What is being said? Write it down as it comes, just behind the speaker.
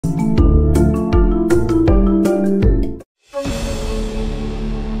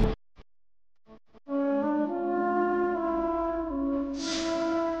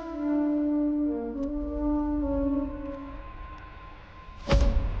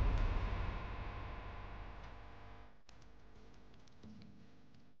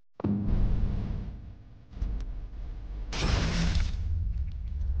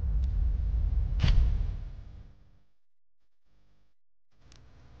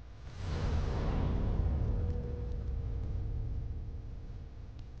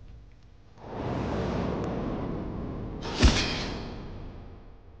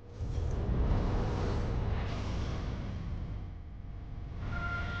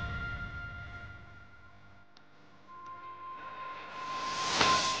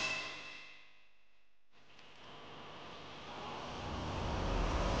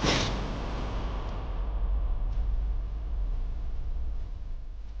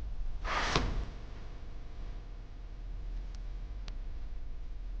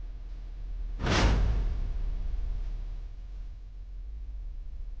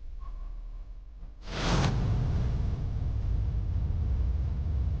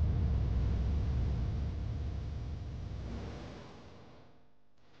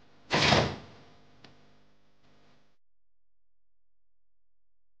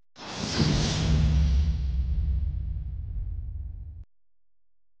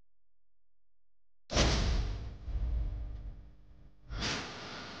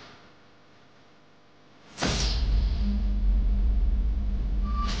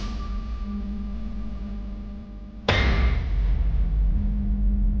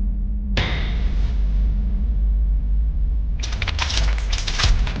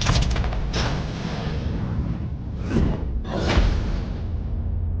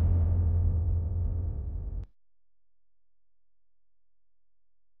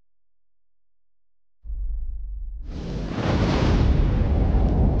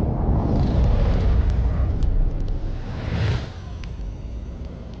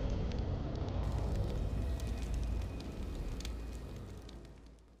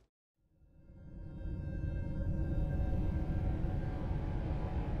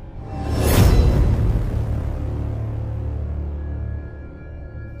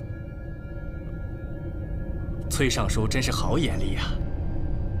崔尚书真是好眼力呀！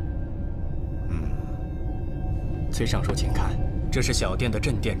崔尚书，请看，这是小店的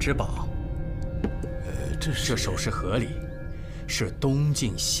镇店之宝。这首饰盒里是东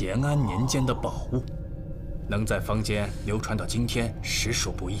晋咸安年间的宝物，能在坊间流传到今天，实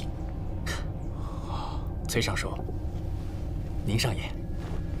属不易。崔尚书，您上眼。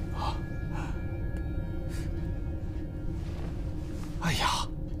哎呀，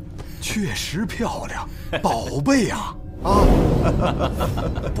确实漂亮，宝贝呀！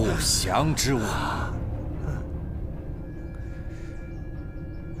不祥之物。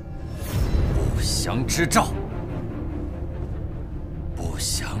 不祥之兆，不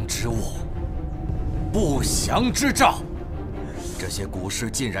祥之物，不祥之兆。这些古尸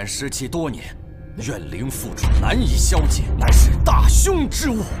浸染湿气多年，怨灵附着，难以消解，乃是大凶之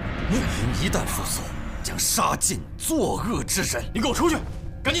物。怨灵一旦复苏，将杀尽作恶之人。你给我出去，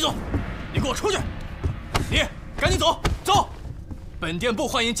赶紧走！你给我出去！你赶紧走，走！本店不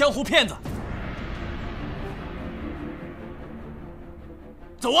欢迎江湖骗子。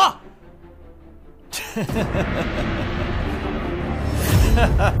走啊！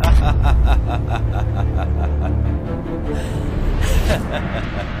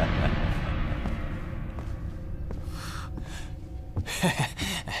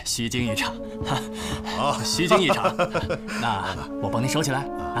 虚惊一场，虚惊一场。那我帮您收起来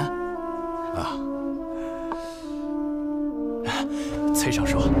啊。崔尚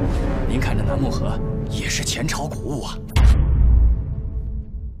书，您看这楠木盒也是前朝古物啊。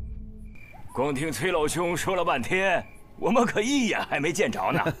 光听崔老兄说了半天，我们可一眼还没见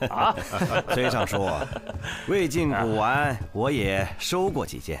着呢！啊，崔尚书，魏晋古玩我也收过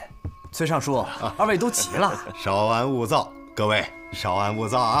几件。崔尚书，二位都急了，稍安勿躁，各位稍安勿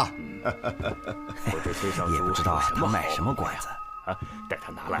躁啊！我这崔尚书也不知道他卖什么关子啊，待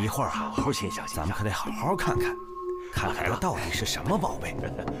他拿来，一会儿好好欣赏欣赏。咱们可得好好看看，看看它到底是什么宝贝。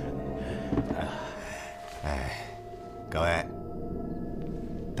哎，各位，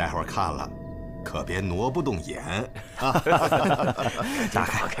待会儿看了。 可别挪不动眼啊！打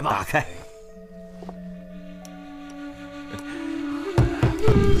开，打开！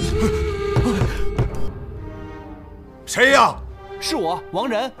谁呀？是我，王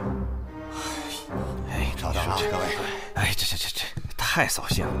仁。哎，稍等啊，各位。哎，这太扫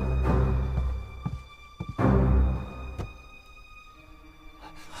兴了。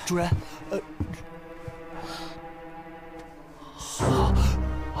主人，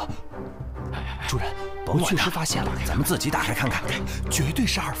主人，我确实发现了，咱们自己打开看看，绝对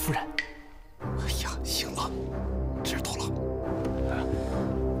是二夫人。哎呀，行了，知道了。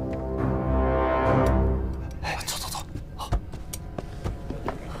走走走，好。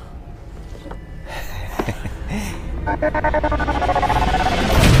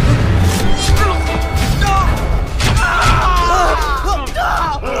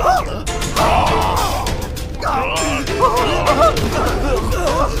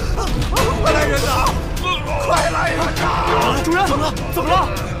快来人呐！快来人呐！主人，怎么了？怎么了？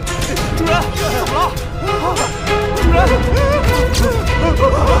主人，怎么了？主人！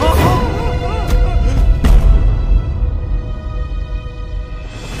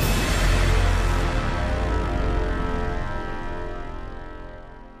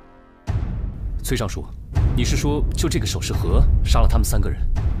崔尚书，你是说就这个首饰盒杀了他们3个人？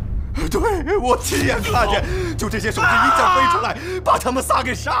 对，我亲眼看见，就这些首饰一下飞出来，把他们仨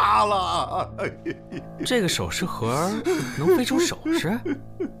给杀了。这个首饰盒能飞出首饰？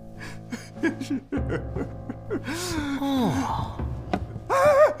哦，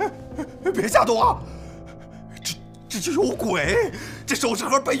别瞎动啊！这就有鬼！这首饰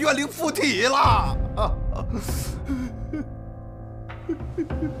盒被怨灵附体了。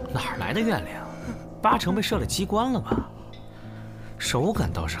哪来的怨灵？8成被设了机关了吧？ 手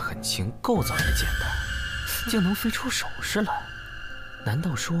感倒是很轻，构造也简单，竟能飞出首饰来，难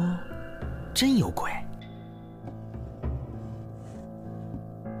道说真有鬼？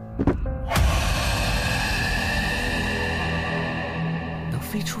能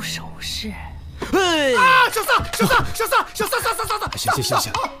飞出首饰？啊！小三！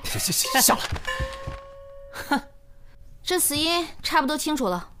行，笑了。哼，这死因差不多清楚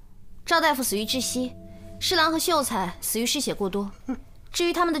了，赵大夫死于窒息。 侍郎和秀才死于失血过多，至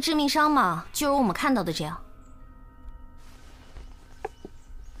于他们的致命伤嘛，就如我们看到的这样。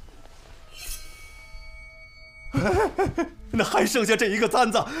那还剩下这一个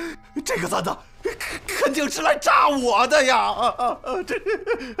簪子，这个簪子肯定是来炸我的呀！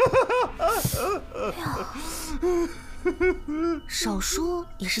少说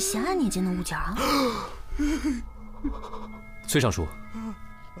也是咸安年间的物件啊。崔尚书，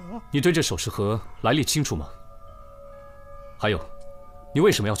你对这首饰盒来历清楚吗？还有，你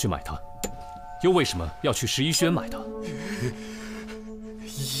为什么要去买它？又为什么要去11轩买它？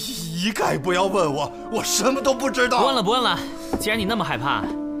一概不要问我，我什么都不知道。不问了，不问了。既然你那么害怕，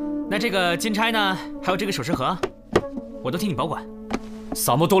那这个金钗呢？还有这个首饰盒，我都替你保管。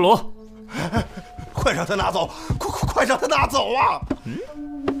萨摩多罗，快让他拿走！快让他拿走啊！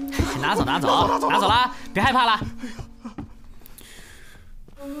拿走，拿走啦！别害怕啦。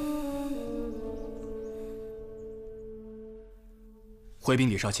回禀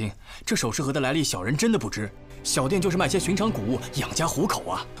李少卿，这首饰盒的来历，小人真的不知。小店就是卖些寻常古物养家糊口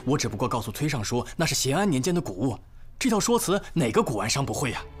啊。我只不过告诉崔尚书，那是咸安年间的古物。这套说辞，哪个古玩商不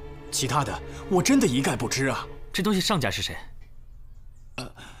会呀？其他的，我真的一概不知啊。这东西上家是谁？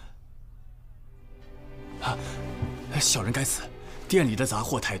小人该死，店里的杂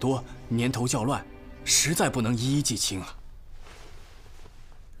货太多，年头较乱，实在不能一一记清啊。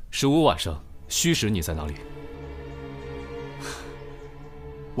15晚上，虚实你在哪里？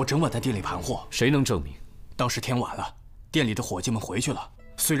我整晚在店里盘货。谁能证明？当时天晚了，店里的伙计们回去了。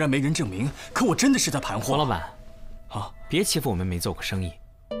虽然没人证明，可我真的是在盘货。黄老板，别欺负我们没做过生意。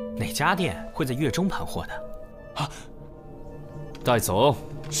哪家店会在月中盘货的？带走。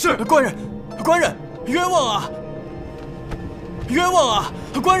是官人，官人，冤枉啊！冤枉啊！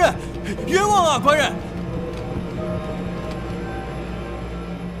官人，冤枉啊！官人，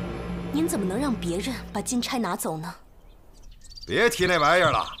您怎么能让别人把金钗拿走呢？别提那玩意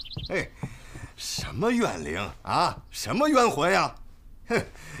儿了，哎，什么怨灵啊，什么冤魂呀？哼，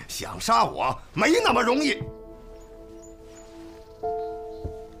想杀我没那么容易。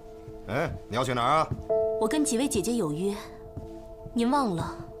哎，你要去哪儿啊？我跟几位姐姐有约，您忘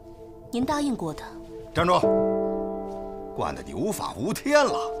了，您答应过的。站住！惯得你无法无天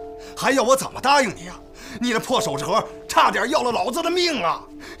了，还要我怎么答应你啊？你那破首饰盒差点要了老子的命啊！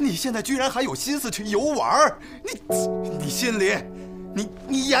你现在居然还有心思去游玩？你心里，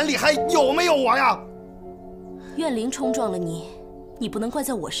你眼里还有没有我呀？怨灵冲撞了你，你不能怪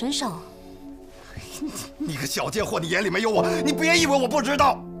在我身上啊！你个小贱货，你眼里没有我，你别以为我不知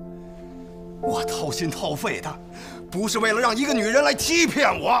道。我掏心掏肺的，不是为了让一个女人来欺骗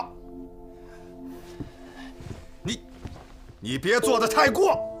我。你别做得太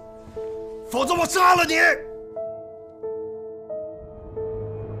过，否则我杀了你！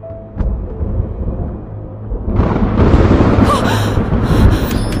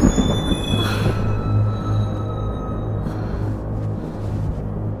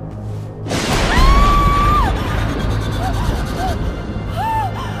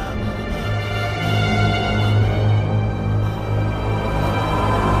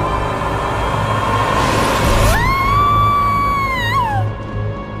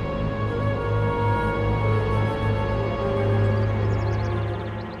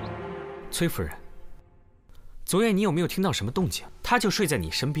崔夫人，昨夜你有没有听到什么动静？他就睡在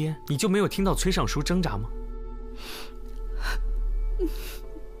你身边，你就没有听到崔尚书挣扎吗？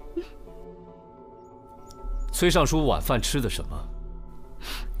崔尚书晚饭吃的什么？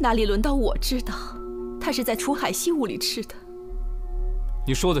哪里轮到我知道？他是在楚海西屋里吃的。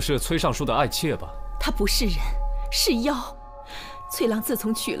你说的是崔尚书的爱妾吧？他不是人，是妖。崔郎自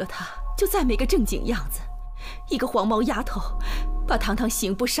从娶了她，就再没个正经样子，一个黄毛丫头。把堂堂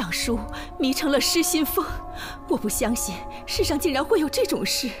刑部尚书迷成了失心疯，我不相信世上竟然会有这种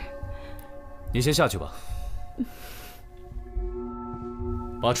事。你先下去吧，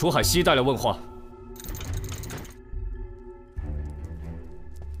把楚海西带来问话。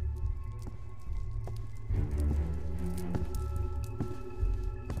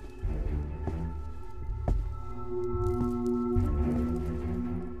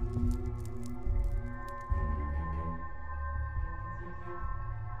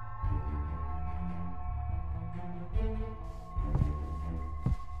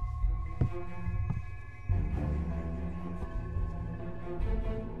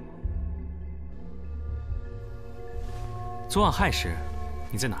昨晚亥时，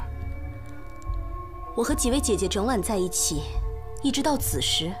你在哪儿？我和几位姐姐整晚在一起，一直到子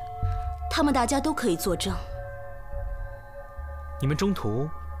时，她们大家都可以作证。你们中途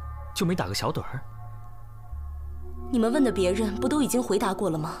就没打个小盹儿？你们问的别人不都已经回答过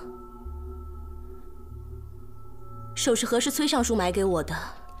了吗？首饰盒是崔尚书买给我的，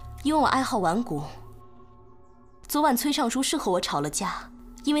因为我爱好玩古。昨晚崔尚书是和我吵了架，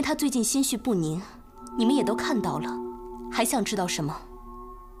因为他最近心绪不宁，你们也都看到了。还想知道什么？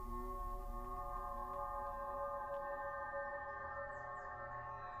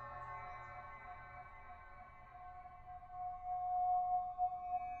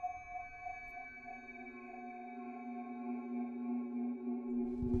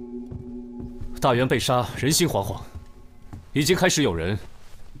大元被杀，人心惶惶。已经开始有人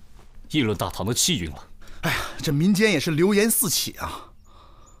议论大唐的气运了。哎呀，这民间也是流言四起啊！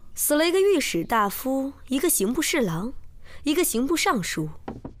死了一个御史大夫，一个刑部侍郎，一个刑部尚书，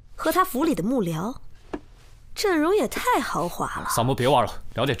和他府里的幕僚，阵容也太豪华了。萨摩，别玩了，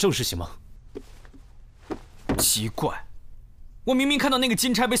聊点正事行吗？奇怪，我明明看到那个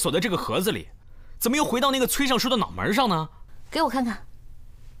金钗被锁在这个盒子里，怎么又回到那个崔尚书的脑门上呢？给我看看。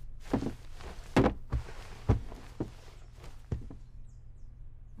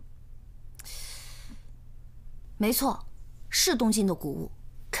没错，是东晋的古物，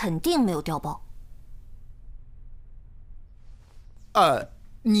肯定没有调包。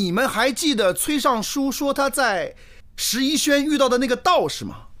你们还记得崔尚书说他在十一轩遇到的那个道士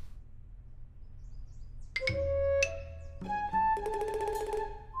吗？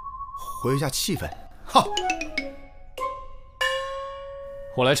活跃一下气氛。好，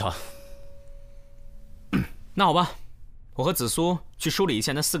我来查。那好吧，我和紫苏去梳理一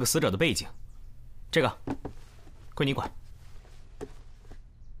下那4个死者的背景。这个归你管。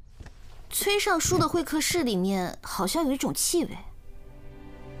崔尚书的会客室里面好像有一种气味。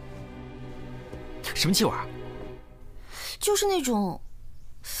什么气味？就是那种，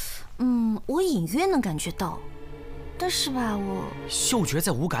我隐约能感觉到，但是吧，我嗅觉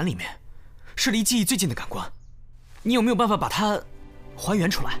在五感里面，是离记忆最近的感官。你有没有办法把它还原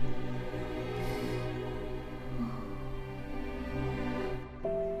出来？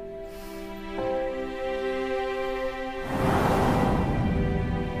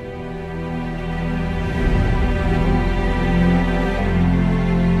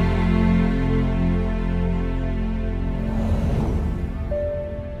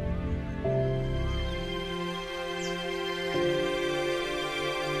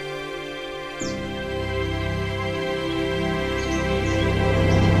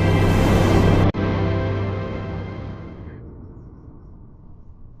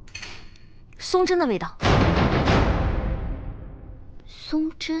松针的味道。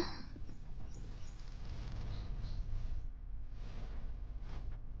松针。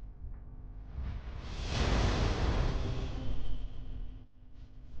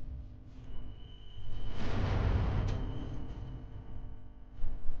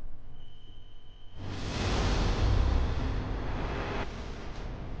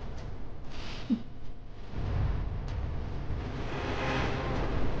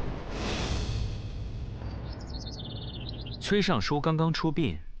崔尚书刚刚出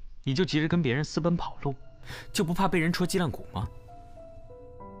殡，你就急着跟别人私奔跑路，就不怕被人戳脊梁骨吗？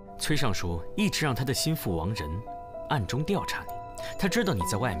崔尚书一直让他的心腹王仁暗中调查你，他知道你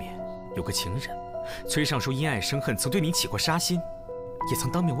在外面有个情人。崔尚书因爱生恨，曾对你起过杀心，也曾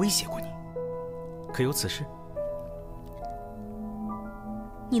当面威胁过你，可有此事？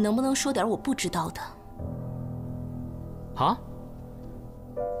你能不能说点我不知道的？啊？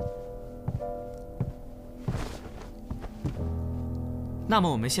那么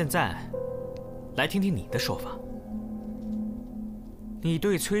我们现在来听听你的说法。你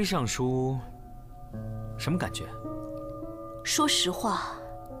对崔尚书什么感觉？说实话，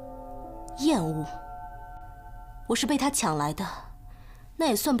厌恶。我是被他抢来的，那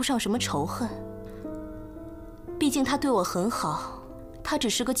也算不上什么仇恨。毕竟他对我很好，他只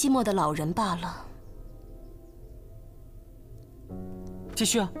是个寂寞的老人罢了。继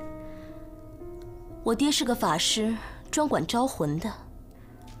续啊。我爹是个法师，专管招魂的。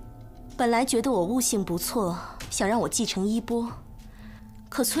本来觉得我悟性不错，想让我继承衣钵，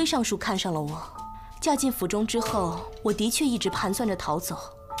可崔尚书看上了我。嫁进府中之后，我的确一直盘算着逃走，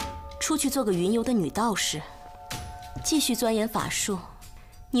出去做个云游的女道士，继续钻研法术。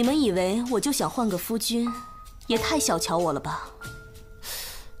你们以为我就想换个夫君，也太小瞧我了吧？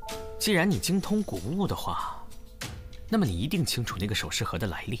既然你精通古物的话，那么你一定清楚那个首饰盒的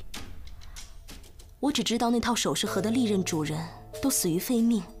来历。我只知道那套首饰盒的历任主人都死于非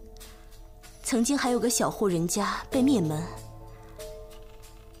命。曾经还有个小户人家被灭门，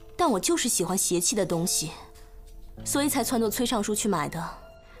但我就是喜欢邪气的东西，所以才撺掇崔尚书去买的。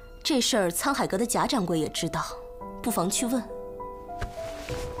这事儿沧海阁的贾掌柜也知道，不妨去问。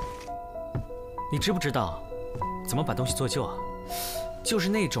你知不知道怎么把东西做旧啊？就是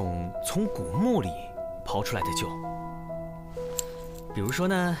那种从古墓里刨出来的旧。比如说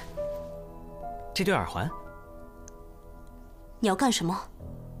呢，这对耳环。你要干什么？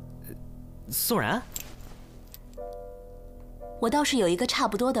宋然，我倒是有一个差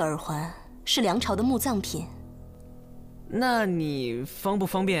不多的耳环，是梁朝的墓葬品。那你方不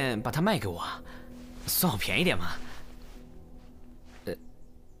方便把它卖给我啊？算我便宜点嘛。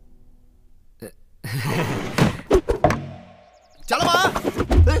贾老板，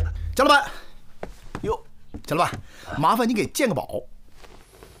贾老板，哟，贾老板，麻烦你给鉴个宝。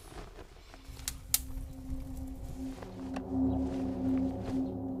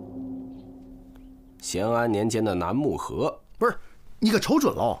咸安年间的楠木盒，不是，你可瞅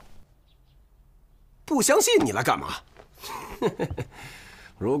准了。不相信你来干嘛？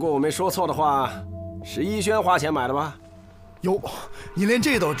如果我没说错的话，是逸轩花钱买的吧？哟，你连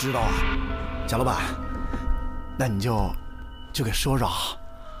这都知道啊，贾老板，那你就给说说啊。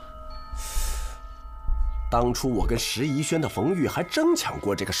当初我跟石宜轩的冯玉还争抢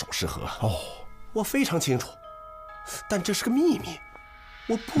过这个首饰盒。哦，我非常清楚，但这是个秘密，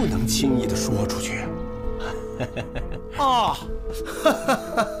我不能轻易的说出去。啊，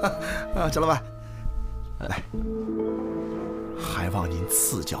贾老板，来，还望您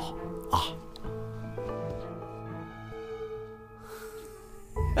赐教啊。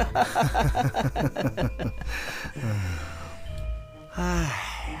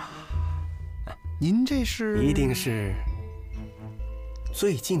哎呀，您这是？一定是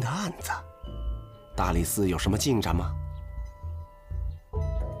最近的案子。大理寺有什么进展吗？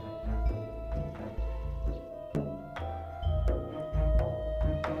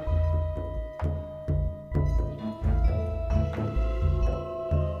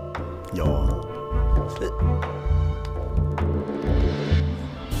有啊。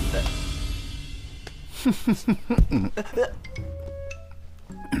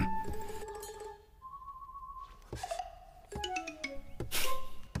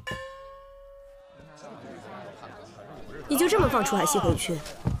你就这么放楚海熙回去？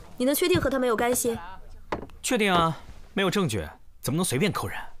你能确定和他没有干系？确定啊，没有证据，怎么能随便扣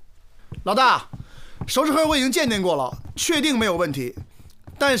人？老大，首饰盒我已经鉴定过了，确定没有问题。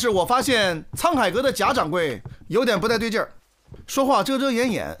但是我发现沧海阁的贾掌柜有点不太对劲儿，说话遮遮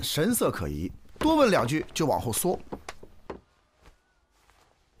掩掩，神色可疑，多问2句就往后缩。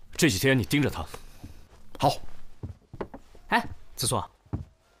这几天你盯着他。好。哎，子苏，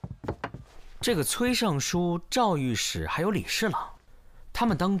这个崔尚书、赵御史还有李侍郎，他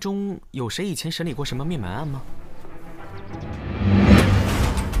们当中有谁以前审理过什么灭门案吗？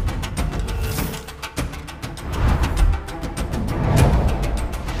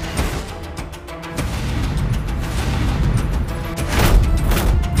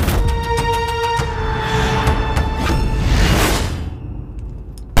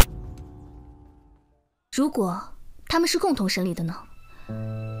如果他们是共同审理的呢？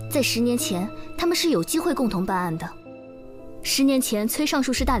在10年前，他们是有机会共同办案的。10年前，崔尚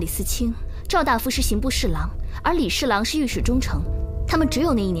书是大理寺卿，赵大夫是刑部侍郎，而李侍郎是御史中丞。他们只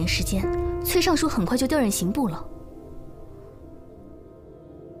有那1年时间，崔尚书很快就调任刑部了。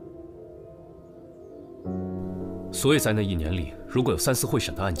所以在那1年里，如果有3、4会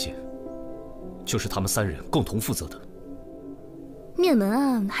审的案件，就是他们3人共同负责的。灭门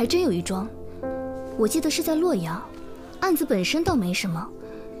案还真有一桩。我记得是在洛阳，案子本身倒没什么，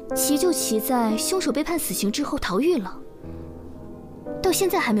奇就奇在凶手被判死刑之后逃狱了，到现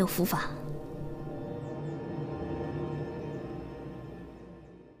在还没有伏法。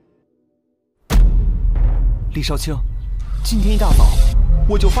李少卿，今天一大早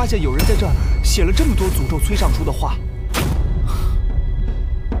我就发现有人在这儿写了这么多诅咒崔尚书的话，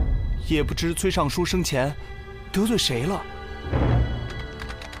也不知崔尚书生前得罪谁了。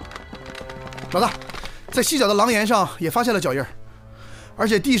老大，在西角的廊檐上也发现了脚印，而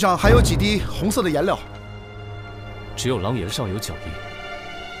且地上还有几滴红色的颜料。只有廊檐上有脚印，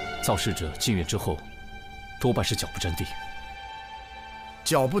造事者进院之后，多半是脚不沾地。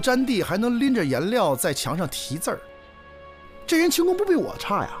脚不沾地还能拎着颜料在墙上题字儿，这人轻功不比我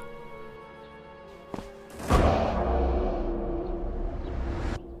差呀。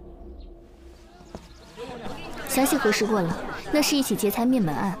详细核实过了，那是一起劫财灭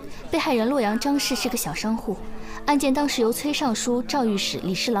门案，被害人洛阳张氏是个小商户，案件当时由崔尚书、赵御史、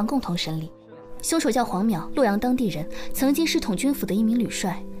李侍郎共同审理。凶手叫黄淼，洛阳当地人，曾经是统军府的一名旅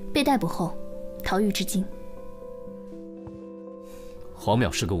帅，被逮捕后逃狱至今。黄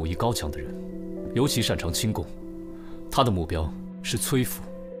淼是个武艺高强的人，尤其擅长轻功，他的目标是崔府。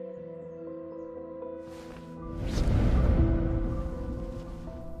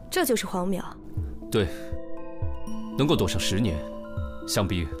这就是黄淼。对，能够躲上10年，想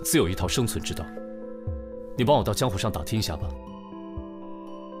必自有一套生存之道。你帮我到江湖上打听一下吧。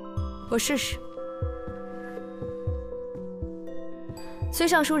我试试。崔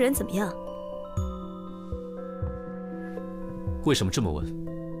尚书人怎么样？为什么这么问？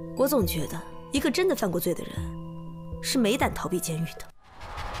我总觉得一个真的犯过罪的人，是没胆逃避监狱的。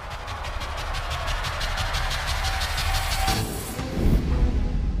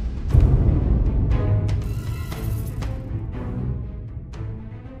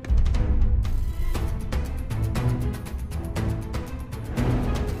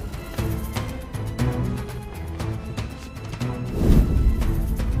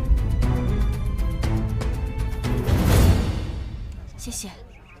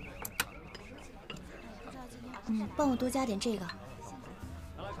帮我多加点这个。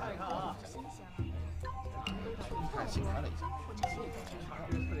清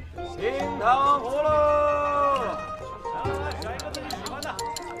汤葫芦，来，选一个自己喜欢的。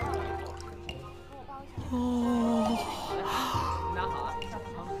哦，拿好了。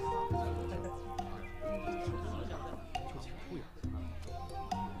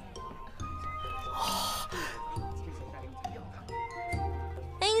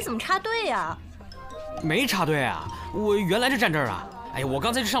哎，你怎么插队呀？没插队啊，我原来就站这儿啊。哎呀，我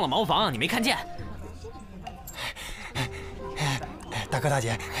刚才就上了茅房，你没看见。大哥大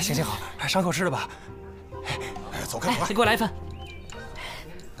姐，行好，伤口吃了吧？走开，再给我来一份。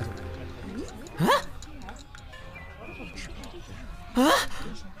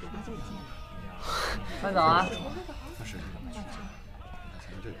慢走啊！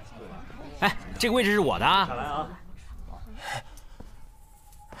哎，这个位置是我的啊。来啊！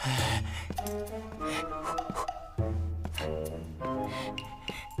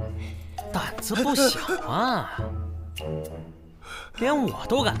胆子不小啊，连我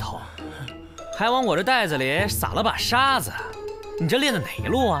都敢偷，还往我这袋子里撒了把沙子。你这练的哪一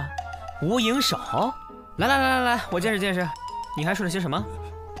路啊？无影手？来，我见识见识，你还说了些什么？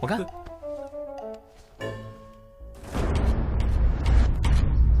我看。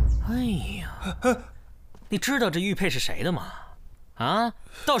哎呀，你知道这玉佩是谁的吗？啊，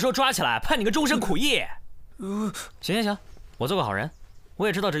到时候抓起来判你个终身苦役。行，我做个好人，我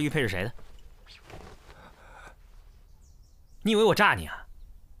也知道这玉佩是谁的。你以为我诈你啊？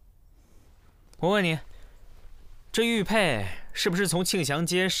我问你，这玉佩是不是从庆祥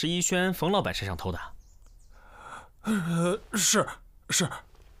街11轩冯老板身上偷的？是。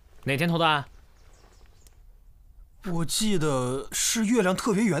哪天偷的啊？我记得是月亮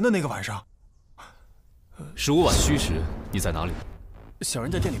特别圆的那个晚上。15晚戌时，你在哪里？小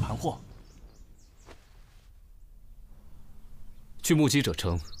人在店里盘货。据目击者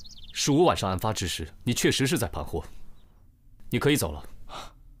称，15晚上案发之时，你确实是在盘货。你可以走了。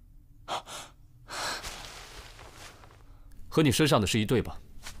和你身上的是一对吧？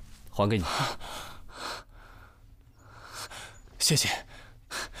还给你。谢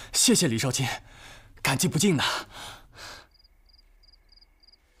谢李少卿，感激不尽呐。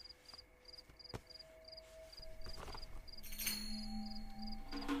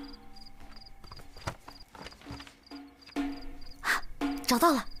找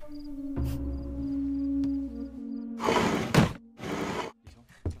到了。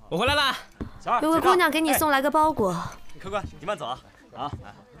我回来啦。有位姑娘给你送来个包裹。客官，你慢走啊！啊。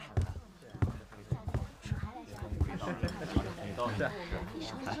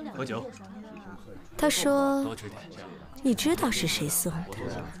喝酒。他说多吃点。你知道是谁送的？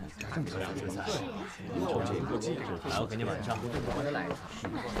来，我给你碗上。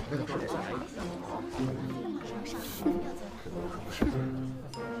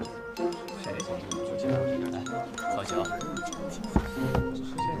喝酒。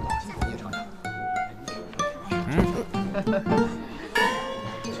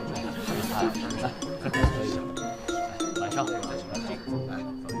晚上。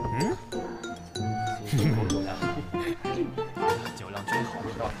酒量真好。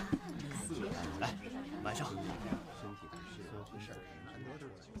来，晚上。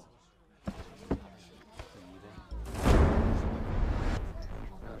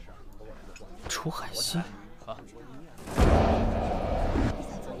楚海西。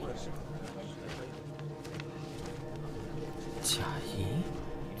贾谊，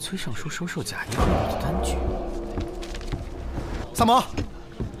崔尚书收受贾谊贿赂的单据。三毛，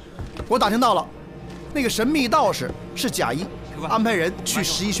我打听到了，那个神秘道士是贾谊安排人去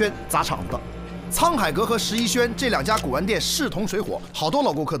11轩砸场子。沧海阁和11轩这两家古玩店势同水火，好多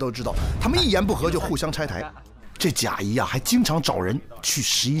老顾客都知道，他们一言不合就互相拆台。这贾谊呀，还经常找人去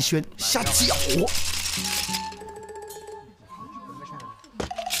11轩下搅和。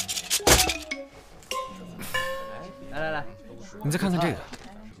来，你再看看这个。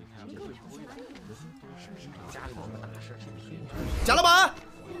贾老板，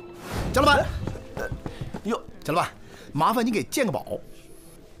贾老板，麻烦你给鉴个宝。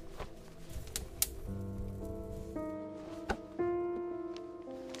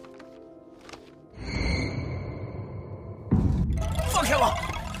放开我！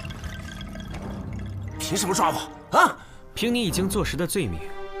凭什么抓我啊？凭你已经坐实的罪名，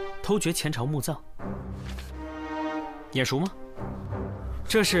偷掘前朝墓葬。眼熟吗？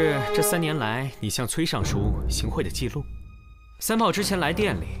这是这3年来你向崔尚书行贿的记录。三炮之前来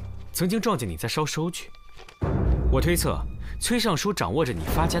店里，曾经撞见你在烧收据。我推测，崔尚书掌握着你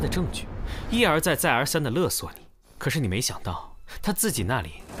发家的证据，一而再再而三地勒索你。可是你没想到，他自己那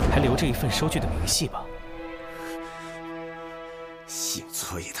里还留着一份收据的明细吧？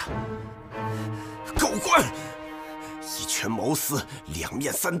可以的。狗官，一权谋私，两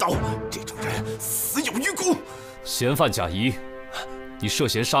面三刀，这种人死有余辜。嫌犯贾谊，你涉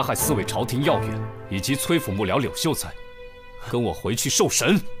嫌杀害4位朝廷要员以及崔府幕僚柳秀才，跟我回去受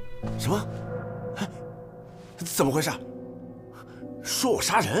审。什么？怎么回事？说我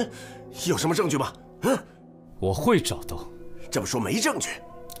杀人，有什么证据吗？我会找到。这么说没证据？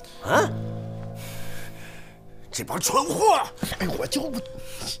啊？这帮蠢货！哎，我就不……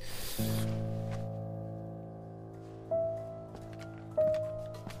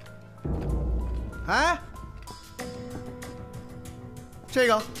哎，这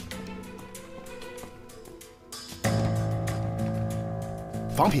个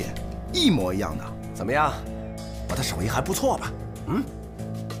仿品，一模一样的，怎么样？我的手艺还不错吧？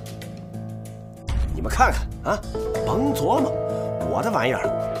你们看看啊，甭琢磨，我的玩意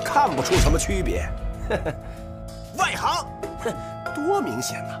儿看不出什么区别。外行，多明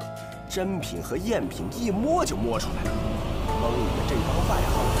显呐！真品和赝品一摸就摸出来了。蒙你们这帮外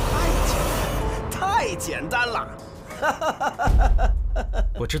行太简单了。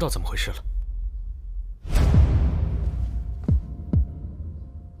我知道怎么回事了。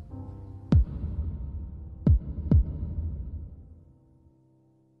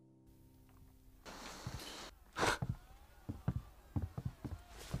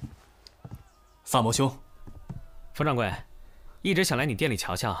萨摩兄，冯掌柜，一直想来你店里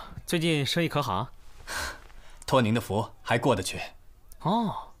瞧瞧，最近生意可好？托您的福，还过得去。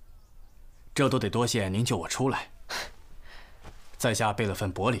哦，这都得多谢您救我出来。在下备了份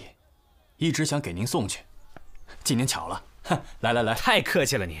薄礼，一直想给您送去，今年巧了。来来来，太客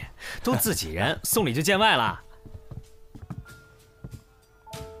气了你，都自己人，送礼就见外了。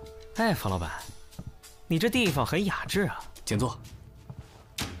哎，冯老板，你这地方很雅致啊。请坐。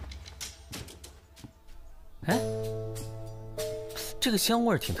哎，这个香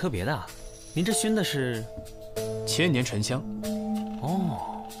味儿挺特别的，您这熏的是千年沉香。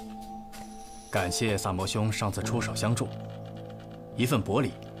哦，感谢萨摩兄上次出手相助，一份薄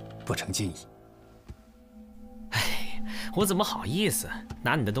礼，不成敬意。哎，我怎么好意思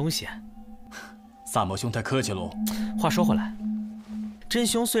拿你的东西？萨摩兄太客气喽。话说回来，真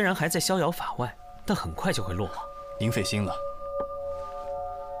凶虽然还在逍遥法外，但很快就会落网。您费心了，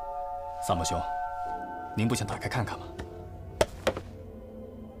萨摩兄。您不想打开看看吗？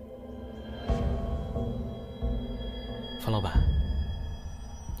冯老板，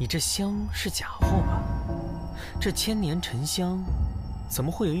你这香是假货吧？这千年沉香，怎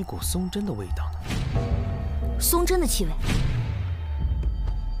么会有一股松针的味道呢？松针的气味。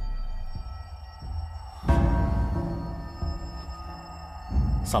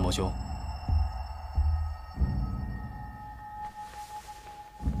萨摩兄，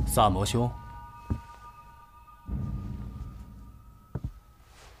萨摩兄。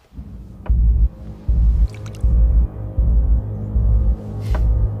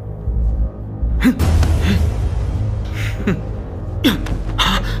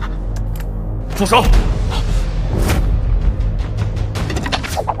住手！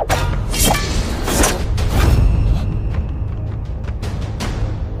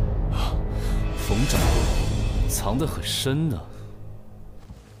冯掌柜藏得很深呢。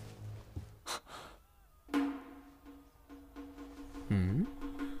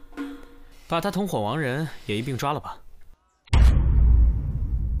把他同伙亡人也一并抓了吧。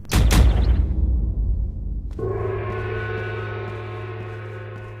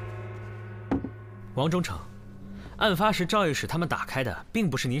王忠诚，案发时赵御史他们打开的并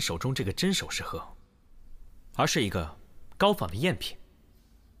不是你手中这个真首饰盒，而是一个高仿的赝品。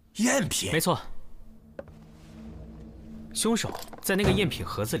赝品？没错。凶手在那个赝品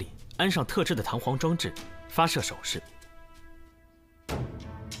盒子里安上特制的弹簧装置，发射首饰。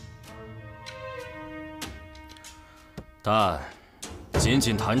但仅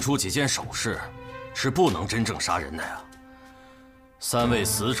仅弹出几件首饰，是不能真正杀人的呀。3位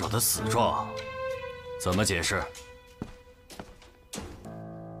死者的死状，怎么解释？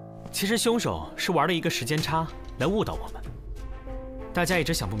其实凶手是玩了一个时间差来误导我们。大家一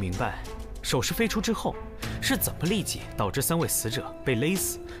直想不明白，首饰飞出之后是怎么立即导致3位死者被勒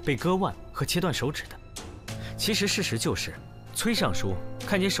死、被割腕和切断手指的。其实事实就是，崔尚书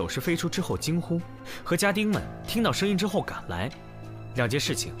看见首饰飞出之后惊呼，和家丁们听到声音之后赶来，2件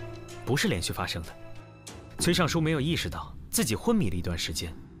事情不是连续发生的。崔尚书没有意识到自己昏迷了一段时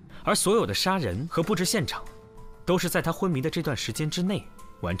间，而所有的杀人和布置现场都是在他昏迷的这段时间之内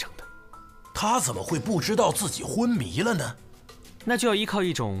完成的。他怎么会不知道自己昏迷了呢？那就要依靠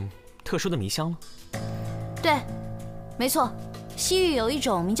一种特殊的迷香了。对，没错，西域有一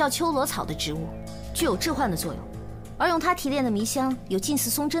种名叫秋罗草的植物，具有致幻的作用，而用它提炼的迷香有近似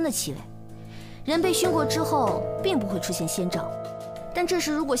松针的气味。人被熏过之后，并不会出现先兆，但这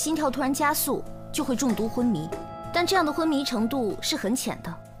时如果心跳突然加速，就会中毒昏迷。但这样的昏迷程度是很浅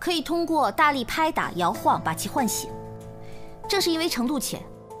的，可以通过大力拍打、摇晃把其唤醒。正是因为程度浅，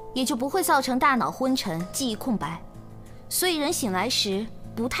也就不会造成大脑昏沉、记忆空白，所以人醒来时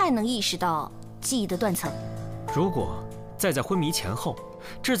不太能意识到记忆的断层。如果再在昏迷前后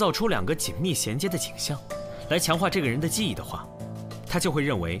制造出2个紧密衔接的景象，来强化这个人的记忆的话，他就会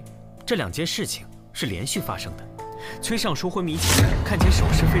认为这2件事情是连续发生的。崔尚书昏迷前看见手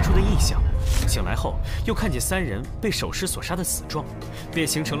尸飞出的异象，醒来后又看见3人被手尸所杀的死状，便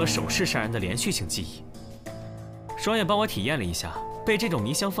形成了手尸杀人的连续性记忆。双眼帮我体验了一下，被这种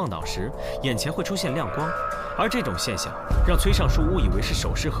迷香放倒时，眼前会出现亮光，而这种现象让崔尚书误以为是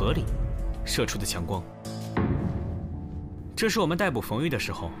手尸盒里射出的强光。这是我们逮捕冯玉的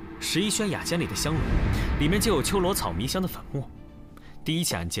时候11轩雅间里的香炉，里面就有秋罗草迷香的粉末。第1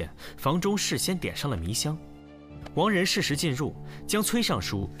起案件，房中事先点上了迷香，亡人适时进入，将崔尚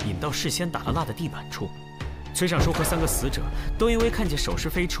书引到事先打了蜡的地板处。崔尚书和3个死者都因为看见手尸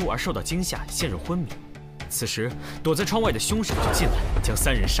飞出而受到惊吓，陷入昏迷。此时躲在窗外的凶手就进来，将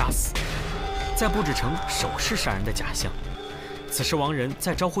3人杀死，再布置成手尸杀人的假象。此时亡人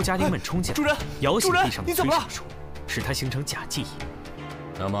在招呼家丁们冲进来，摇醒地上的崔尚书，使他形成假记忆。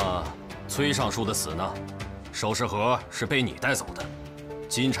那么崔尚书的死呢？首饰盒是被你带走的，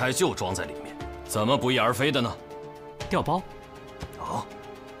金钗就装在里面，怎么不翼而飞的呢？调包。哦。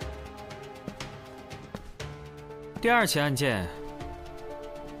第2起案件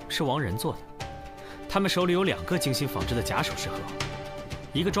是亡人做的，他们手里有2个精心仿制的假首饰盒，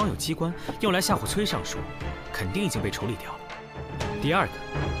一个装有机关，用来吓唬崔尚书，肯定已经被处理掉了。第2个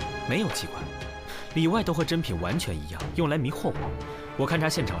没有机关，里外都和真品完全一样，用来迷惑我。我勘察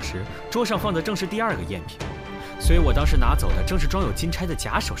现场时，桌上放的正是第2个赝品，所以我当时拿走的正是装有金钗的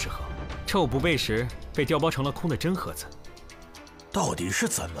假首饰盒，趁我不备时被调包成了空的真盒子。到底是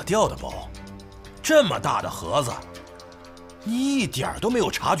怎么调的包？这么大的盒子，你一点都没有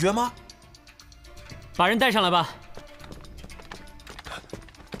察觉吗？把人带上来吧。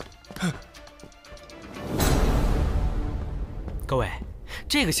各位，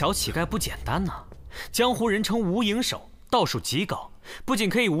这个小乞丐不简单呐，江湖人称无影手，道术极高，不仅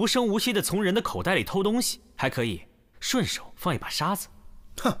可以无声无息地从人的口袋里偷东西，还可以顺手放一把沙子。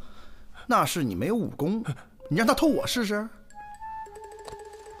哼，那是你没有武功，你让他偷我试试。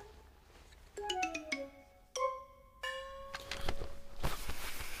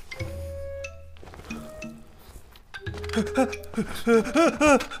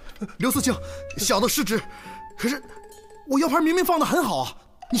刘四清，小的失职，可是我腰牌明明放得很好啊，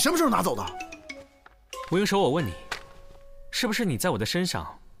你什么时候拿走的？吴英手，我问你，是不是你在我的身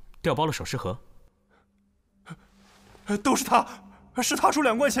上调包了首饰盒？都是他，是他出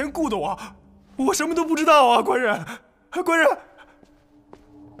2贯钱雇的我，我什么都不知道啊，官人，官人。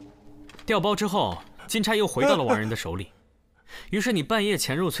调包之后，金钗又回到了亡人的手里，于是你半夜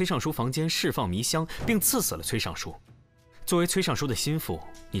潜入崔尚书房间，释放迷香，并刺死了崔尚书。作为崔尚书的心腹，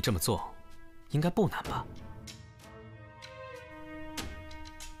你这么做应该不难吧？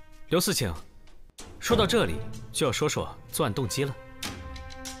刘四卿，说到这里，就要说说作案动机了。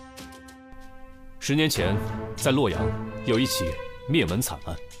10年前，在洛阳有一起灭门惨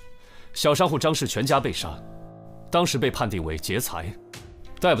案，小商户张氏全家被杀，当时被判定为劫财。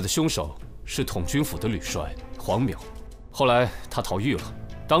逮捕的凶手是统军府的吕帅黄淼，后来他逃狱了。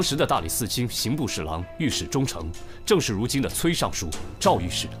当时的大理寺卿刑部侍郎御史中丞，正是如今的崔尚书、赵御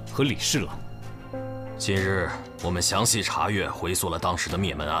史和李侍郎。今日我们详细查阅、回溯了当时的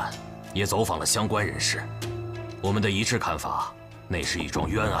灭门案，也走访了相关人士。我们的一致看法，那是一桩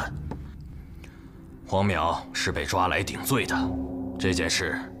冤案。黄淼是被抓来顶罪的，这件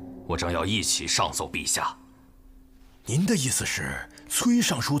事我正要一起上奏陛下。您的意思是，崔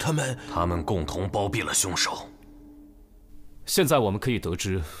尚书他们共同包庇了凶手？现在我们可以得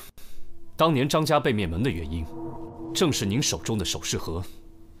知，当年张家被灭门的原因，正是您手中的首饰盒。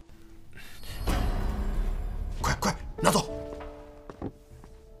快拿走！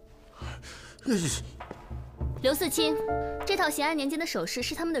刘四清，这套咸安年间的首饰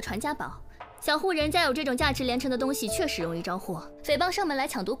是他们的传家宝。小户人家有这种价值连城的东西，确实容易招祸。匪帮上门来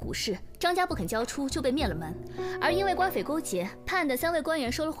抢夺古饰，张家不肯交出，就被灭了门。而因为官匪勾结，判案的3位官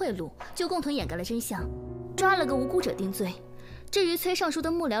员收了贿赂，就共同掩盖了真相，抓了个无辜者定罪。至于崔尚书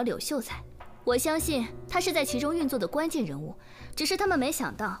的幕僚柳秀才，我相信他是在其中运作的关键人物，只是他们没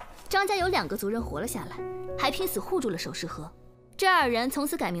想到张家有2个族人活了下来，还拼死护住了首饰盒。这2人从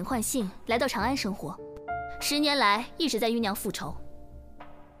此改名换姓，来到长安生活，10年来一直在酝酿复仇。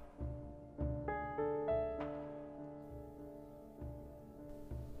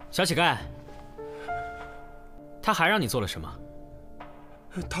小乞丐，他还让你做了什么？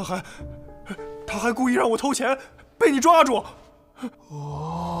他还故意让我偷钱，被你抓住。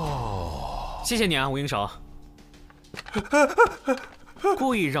哦，谢谢你啊，吴应手。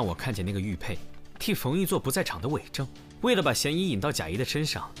故意让我看见那个玉佩，替冯玉做不在场的伪证，为了把嫌疑引到贾谊的身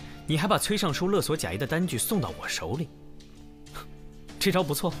上，你还把崔尚书勒索贾谊的单据送到我手里。这招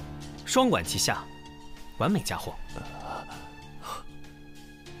不错，双管齐下，完美嫁祸。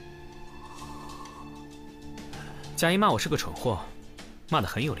贾谊骂我是个蠢货，骂得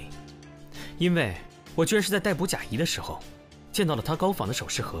很有理，因为我居然是在逮捕贾谊的时候，见到了他高仿的首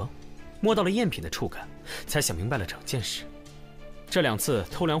饰盒，摸到了赝品的触感，才想明白了整件事。这2次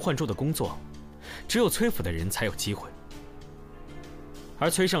偷梁换柱的工作，只有崔府的人才有机会，而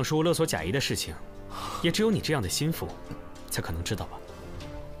崔尚书勒索贾谊的事情，也只有你这样的心腹才可能知道吧。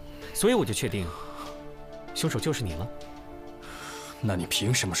所以我就确定，凶手就是你了。那你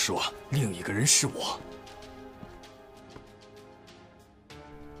凭什么说另一个人是我？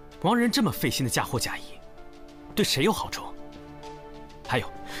王仁这么费心的嫁祸贾谊，对谁有好处？还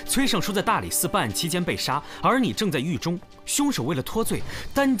有，崔尚书在大理寺办案期间被杀，而你正在狱中。凶手为了脱罪，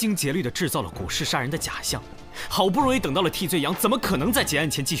殚精竭虑地制造了古氏杀人的假象。好不容易等到了替罪羊，怎么可能在结案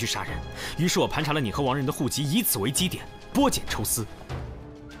前继续杀人？于是我盘查了你和王仁的户籍，以此为基点，剥茧抽丝，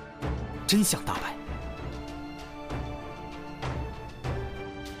真相大白。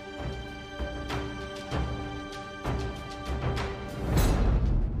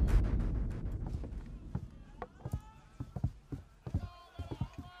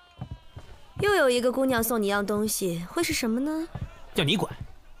又有一个姑娘送你样东西，会是什么呢？要你管。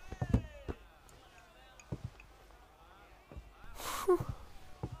哼。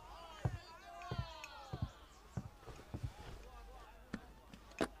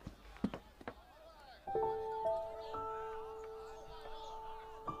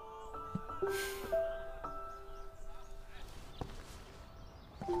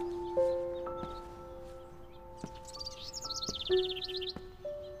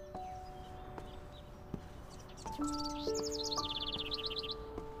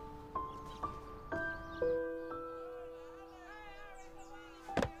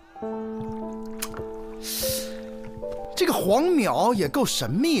这个黄淼也够神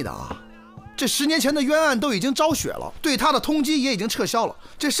秘的啊！这10年前的冤案都已经昭雪了，对他的通缉也已经撤销了。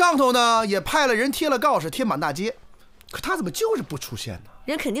这上头呢也派了人贴了告示，贴满大街。可他怎么就是不出现呢？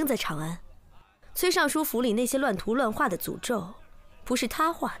人肯定在长安。崔尚书府里那些乱涂乱画的诅咒，不是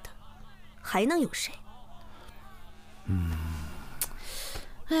他画的，还能有谁？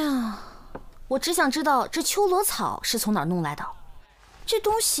哎呀，我只想知道这秋罗草是从哪儿弄来的。这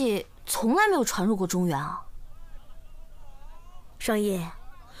东西从来没有传入过中原啊。双叶，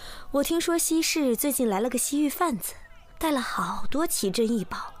我听说西市最近来了个西域贩子，带了好多奇珍异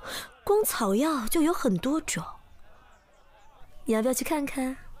宝，光草药就有很多种。你要不要去看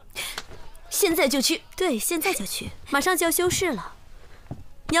看？现在就去。对，现在就去，马上就要休市了，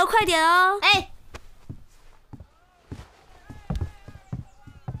你要快点哦。哎，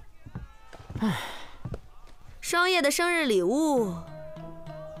双叶的生日礼物，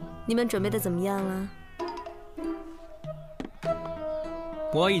你们准备的怎么样了？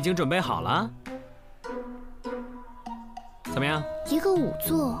我已经准备好了，怎么样？一个仵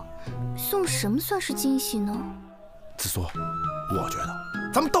作，送什么算是惊喜呢？紫苏，我觉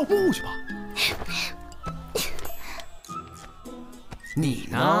得咱们盗墓去吧。你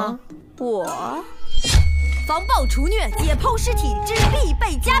呢？我防暴除虐、解剖尸体之必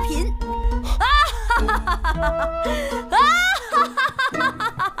备佳品。啊哈哈哈哈哈！啊哈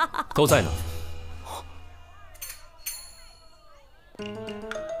哈哈哈！都在哪？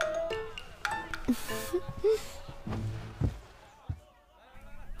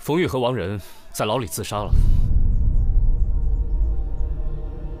冯玉和王仁在牢里自杀了。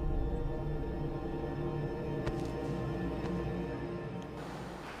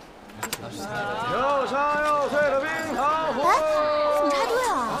又香又脆的冰糖葫芦。你怎么插队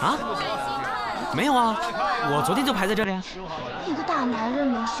啊？啊？没有啊，我昨天就排在这里啊。一个大男人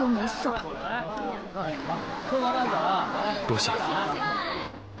没羞没臊。多谢。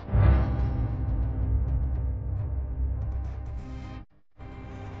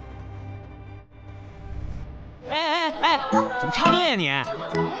哎，怎么插队呀你？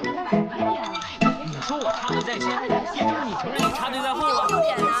你说我插队在先，也就是你承认你插队在后了。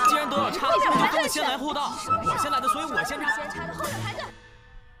既然都要插，就不能先来后到。我先来的，所以我先插。先插的后面排队。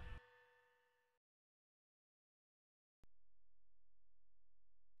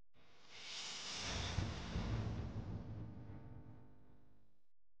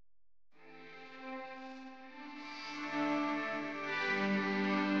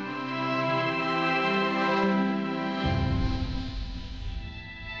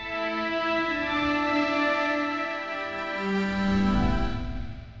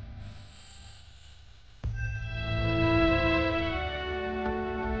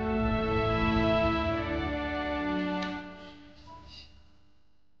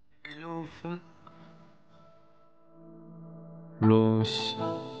落下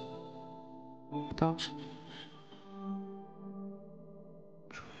舞蹈。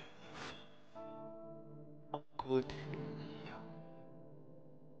过天涯，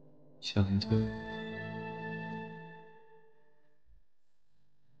相对。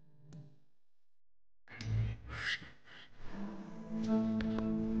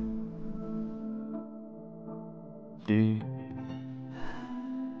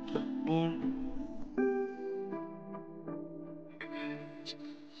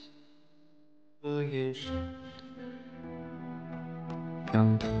和眼神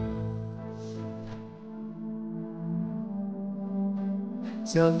两头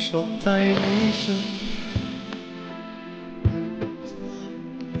相守在你身，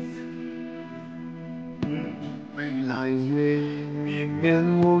未来月绵绵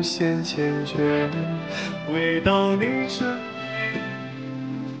无限缱绻，回到你身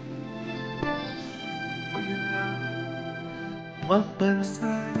边，万般思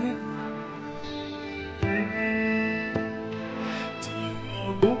念，寂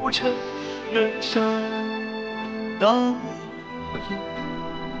寞孤城人生当。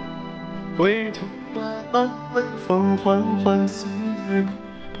回头漫漫晚风缓缓四月空，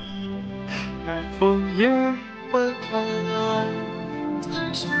待枫叶缓缓，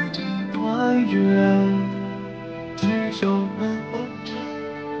在水这段缘，只有那红尘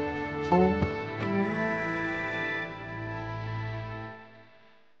风。